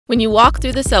When you walk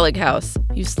through the Selig house,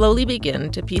 you slowly begin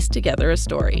to piece together a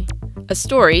story. A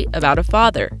story about a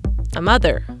father, a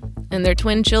mother, and their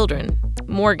twin children,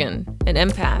 Morgan, an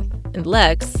empath, and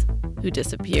Lex, who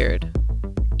disappeared.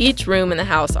 Each room in the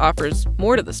house offers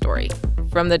more to the story,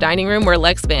 from the dining room where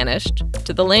Lex vanished,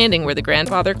 to the landing where the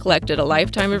grandfather collected a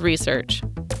lifetime of research.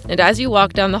 And as you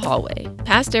walk down the hallway,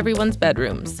 past everyone's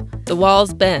bedrooms, the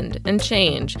walls bend and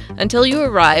change until you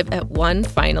arrive at one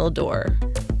final door.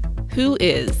 Who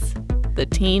is the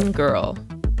teen girl?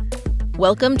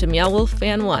 Welcome to Meow Wolf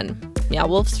Fan 1, Meow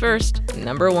Wolf's first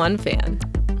 #1 fan.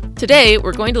 Today,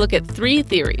 we're going to look at 3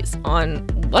 theories on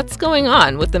what's going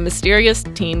on with the mysterious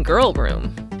teen girl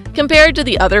room. Compared to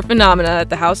the other phenomena at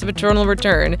the House of Eternal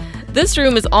Return, this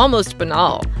room is almost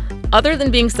banal. Other than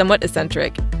being somewhat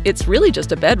eccentric, it's really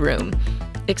just a bedroom,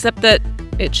 except that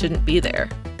it shouldn't be there.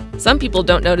 Some people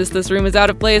don't notice this room is out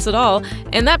of place at all,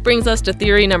 and that brings us to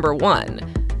theory number 1,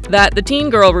 that the teen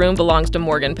girl room belongs to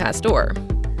Morgan Pastor.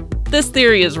 This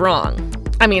theory is wrong.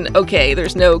 I mean, okay,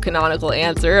 there's no canonical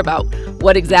answer about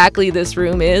what exactly this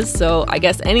room is, so I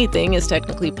guess anything is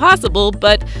technically possible,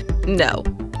 but no,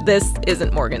 this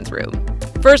isn't Morgan's room.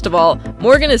 First of all,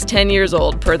 Morgan is 10 years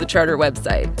old per the charter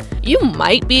website. You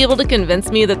might be able to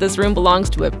convince me that this room belongs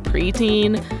to a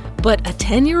preteen, but a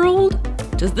 10-year-old?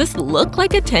 Does this look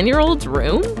like a 10-year-old's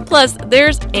room? Plus,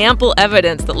 there's ample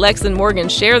evidence that Lex and Morgan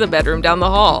share the bedroom down the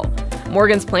hall.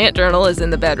 Morgan's plant journal is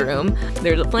in the bedroom,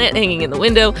 there's a plant hanging in the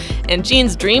window, and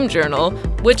Jean's dream journal,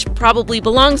 which probably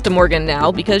belongs to Morgan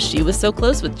now because she was so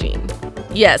close with Jean.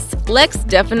 Yes, Lex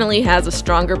definitely has a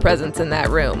stronger presence in that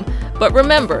room, but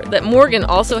remember that Morgan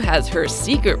also has her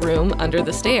secret room under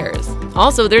the stairs.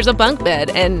 Also, there's a bunk bed,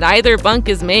 and neither bunk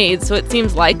is made, so it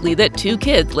seems likely that 2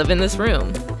 kids live in this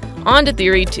room. On to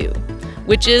theory 2,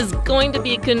 which is going to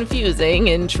be confusing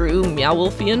in true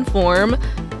Meow-Wolfian form.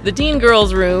 The teen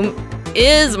girl's room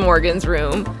is Morgan's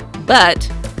room, but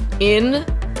in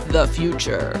the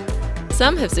future.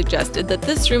 Some have suggested that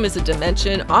this room is a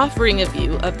dimension offering a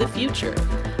view of the future,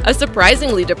 a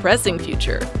surprisingly depressing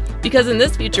future, because in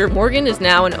this future, Morgan is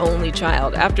now an only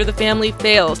child after the family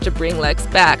fails to bring Lex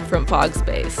back from fog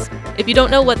space. If you don't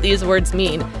know what these words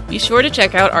mean, be sure to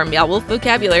check out our Meow Wolf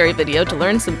vocabulary video to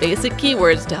learn some basic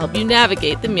keywords to help you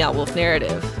navigate the Meow Wolf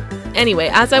narrative. Anyway,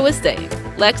 as I was saying,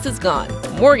 Lex is gone.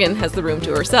 Morgan has the room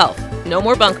to herself. No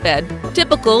more bunk bed.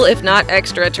 Typical, if not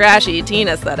extra trashy, teen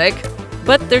aesthetic.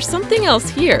 But there's something else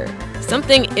here.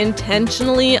 Something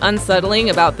intentionally unsettling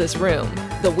about this room.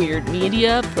 The weird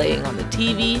media playing on the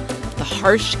TV, the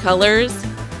harsh colors.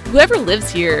 Whoever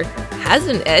lives here has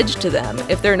an edge to them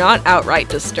if they're not outright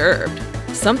disturbed.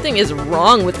 Something is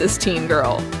wrong with this teen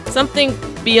girl. Something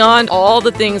beyond all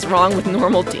the things wrong with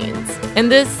normal teens.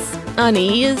 And this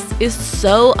unease is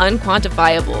so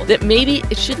unquantifiable that maybe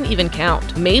it shouldn't even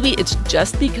count. Maybe it's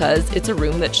just because it's a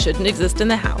room that shouldn't exist in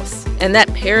the house, and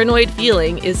that paranoid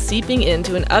feeling is seeping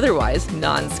into an otherwise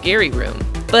non-scary room.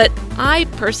 But I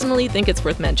personally think it's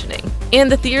worth mentioning.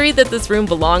 And the theory that this room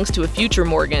belongs to a future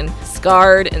Morgan,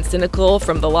 scarred and cynical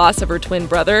from the loss of her twin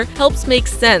brother, helps make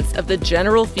sense of the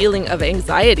general feeling of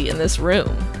anxiety in this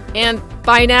room. And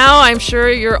by now, I'm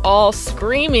sure you're all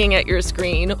screaming at your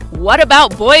screen, what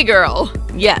about Boy Girl?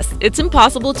 Yes, it's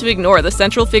impossible to ignore the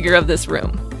central figure of this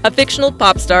room, a fictional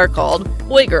pop star called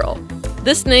Boy Girl.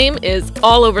 This name is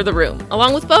all over the room,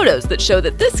 along with photos that show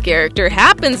that this character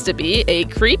happens to be a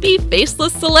creepy,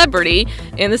 faceless celebrity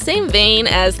in the same vein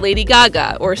as Lady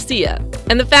Gaga or Sia.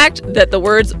 And the fact that the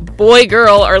words boy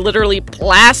girl are literally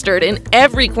plastered in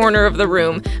every corner of the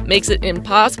room makes it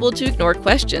impossible to ignore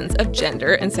questions of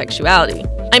gender and sexuality.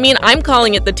 I mean, I'm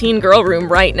calling it the teen girl room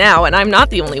right now, and I'm not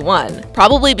the only one.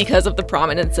 Probably because of the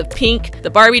prominence of Pink, the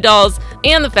Barbie dolls,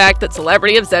 and the fact that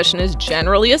celebrity obsession is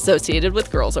generally associated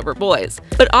with girls over boys.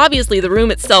 But obviously the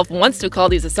room itself wants to call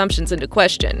these assumptions into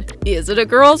question. Is it a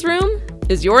girl's room?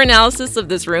 Is your analysis of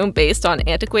this room based on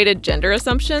antiquated gender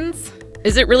assumptions?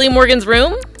 Is it really Morgan's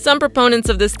room? Some proponents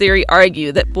of this theory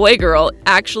argue that Boy Girl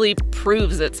actually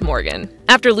proves it's Morgan.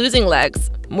 After losing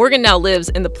Lex, Morgan now lives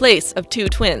in the place of 2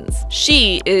 twins.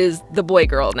 She is the boy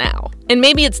girl now. And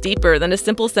maybe it's deeper than a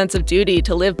simple sense of duty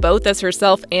to live both as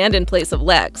herself and in place of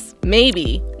Lex.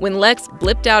 Maybe, when Lex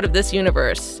blipped out of this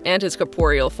universe and his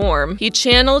corporeal form, he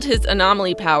channeled his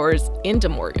anomaly powers into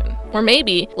Morgan. Or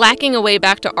maybe, lacking a way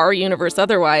back to our universe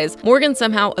otherwise, Morgan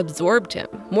somehow absorbed him.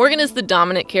 Morgan is the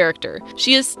dominant character.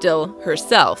 She is still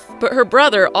herself, but her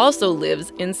brother also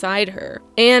lives inside her.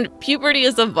 And puberty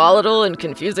is a volatile and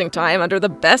confusing time under the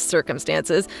best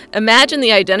circumstances. Imagine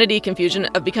the identity confusion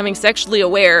of becoming sexually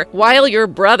aware while your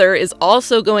brother is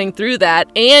also going through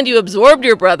that, and you absorbed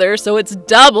your brother, so it's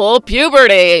double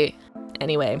puberty.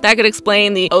 Anyway, that could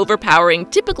explain the overpowering,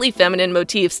 typically feminine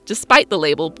motifs despite the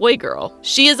label boy-girl.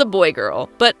 She is a boy-girl,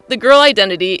 but the girl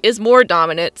identity is more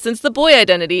dominant since the boy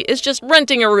identity is just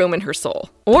renting a room in her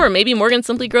soul. Or maybe Morgan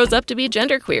simply grows up to be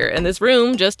genderqueer, and this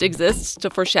room just exists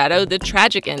to foreshadow the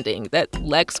tragic ending that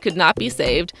Lex could not be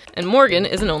saved, and Morgan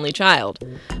is an only child.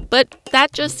 But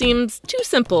that just seems too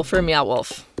simple for Meow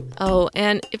Wolf. Oh,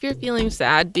 and if you're feeling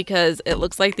sad because it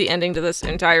looks like the ending to this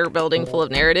entire building full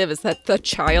of narrative is that the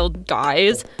child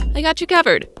dies, I got you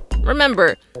covered.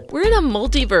 Remember, we're in a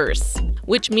multiverse,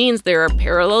 which means there are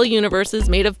parallel universes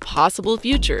made of possible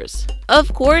futures.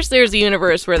 Of course there's a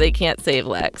universe where they can't save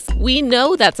Lex. We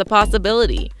know that's a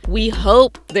possibility. We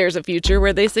hope there's a future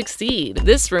where they succeed.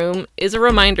 This room is a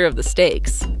reminder of the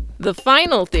stakes. The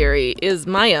final theory is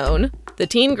my own. The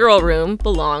teen girl room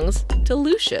belongs to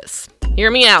Lucius.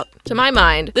 Hear me out. To my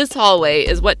mind, this hallway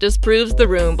is what disproves the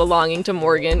room belonging to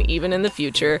Morgan even in the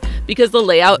future, because the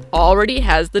layout already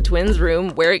has the twins'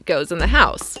 room where it goes in the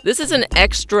house. This is an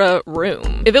extra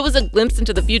room. If it was a glimpse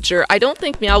into the future, I don't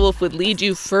think Meow Wolf would lead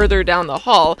you further down the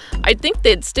hall. I'd think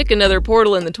they'd stick another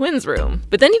portal in the twins' room.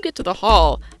 But then you get to the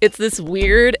hall. It's this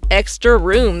weird extra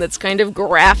room that's kind of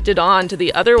grafted on to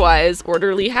the otherwise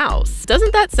orderly house.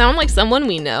 Doesn't that sound like someone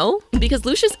we know? Because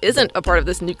Lucius isn't a part of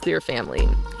this nuclear family.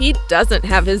 He doesn't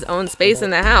have his own space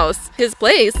in the house. His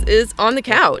place is on the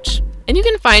couch. And you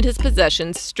can find his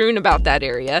possessions strewn about that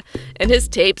area, and his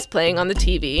tapes playing on the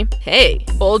TV. Hey,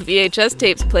 old VHS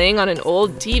tapes playing on an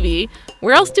old TV.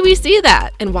 Where else do we see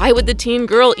that? And why would the teen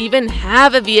girl even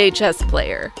have a VHS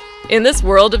player? In this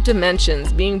world of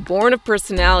dimensions, being born of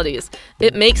personalities,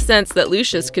 it makes sense that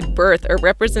Lucius could birth a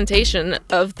representation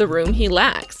of the room he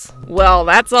lacks. Well,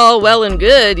 that's all well and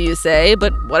good, you say,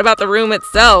 but what about the room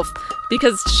itself?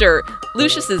 Because sure,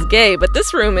 Lucius is gay, but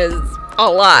this room is a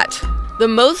lot. The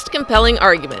most compelling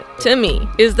argument, to me,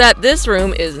 is that this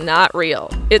room is not real.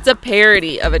 It's a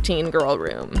parody of a teen girl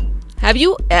room. Have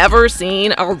you ever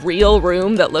seen a real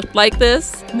room that looked like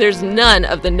this? There's none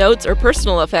of the notes or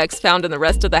personal effects found in the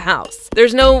rest of the house.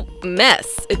 There's no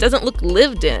mess. It doesn't look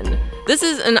lived in. This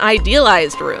is an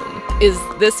idealized room. Is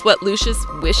this what Lucius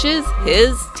wishes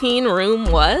his teen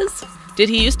room was? Did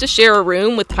he used to share a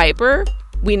room with Piper?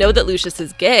 We know that Lucius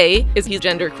is gay. Is he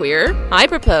genderqueer? I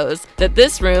propose that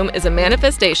this room is a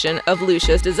manifestation of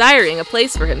Lucius desiring a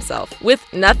place for himself. With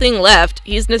nothing left,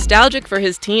 he's nostalgic for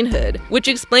his teenhood, which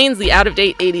explains the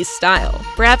out-of-date 80s style.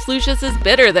 Perhaps Lucius is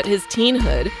bitter that his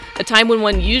teenhood, a time when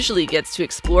one usually gets to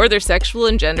explore their sexual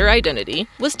and gender identity,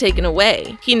 was taken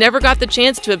away. He never got the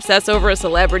chance to obsess over a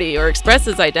celebrity or express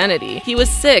his identity. He was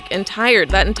sick and tired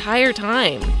that entire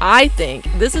time. I think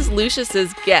this is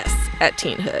Lucius's guess at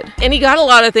teenhood. And he got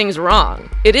a lot of things wrong.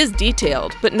 It is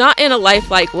detailed, but not in a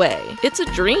lifelike way. It's a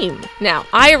dream. Now,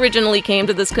 I originally came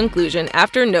to this conclusion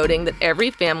after noting that every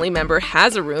family member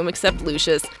has a room except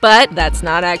Lucius, but that's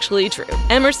not actually true.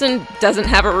 Emerson doesn't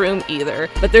have a room either,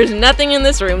 but there's nothing in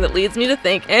this room that leads me to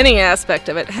think any aspect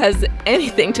of it has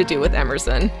anything to do with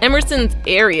Emerson. Emerson's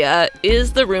area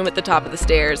is the room at the top of the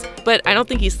stairs, but I don't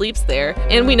think he sleeps there,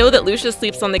 and we know that Lucius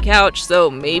sleeps on the couch, so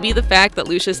maybe the fact that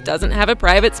Lucius doesn't have a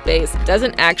private space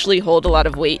doesn't actually hold a lot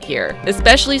of weight here,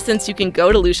 especially since you can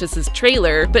go to Lucius's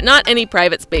trailer, but not any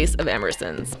private space of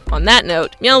Emerson's. On that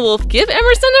note, Meow Wolf, give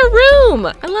Emerson a room!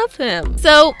 I love him.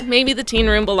 So, maybe the teen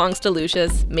room belongs to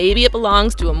Lucius, maybe it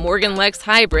belongs to a Morgan-Lex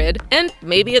hybrid, and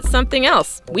maybe it's something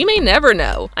else. We may never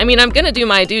know. I mean, I'm gonna do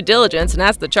my due diligence and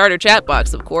ask the charter chat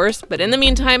box, of course, but in the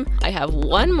meantime, I have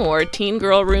one more teen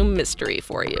girl room mystery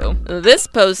for you. This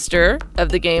poster of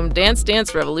the game Dance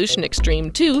Dance Revolution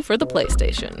Extreme 2 for the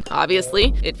PlayStation.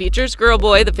 Obviously, it features Girl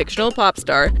Boy, the fictional pop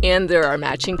star, and there are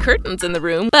matching curtains in the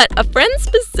room, but a friend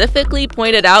specifically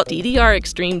pointed out DDR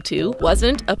Extreme 2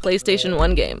 wasn't a PlayStation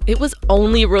 1 game. It was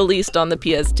only released on the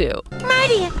PS2.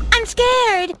 Marty, I'm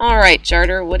scared! Alright,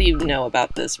 Charter, what do you know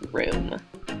about this room?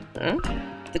 Huh?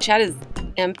 The chat is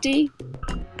empty?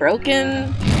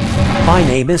 Broken? My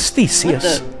name is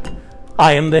Theseus.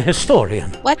 I am the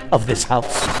historian of this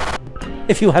house.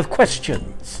 If you have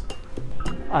questions,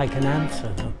 I can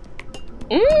answer them.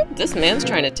 This man's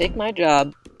trying to take my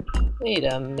job. Wait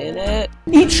a minute.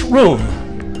 Each room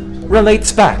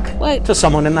relates back to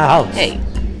someone in the house. Hey.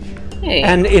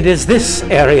 And it is this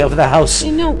area of the house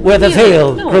Hey, no, where the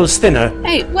veil grows thinner.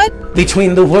 Hey, what?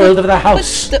 Between the world of the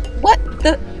house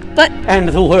But and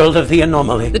the world of the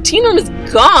anomaly. the teen room is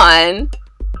gone?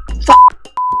 Fuck.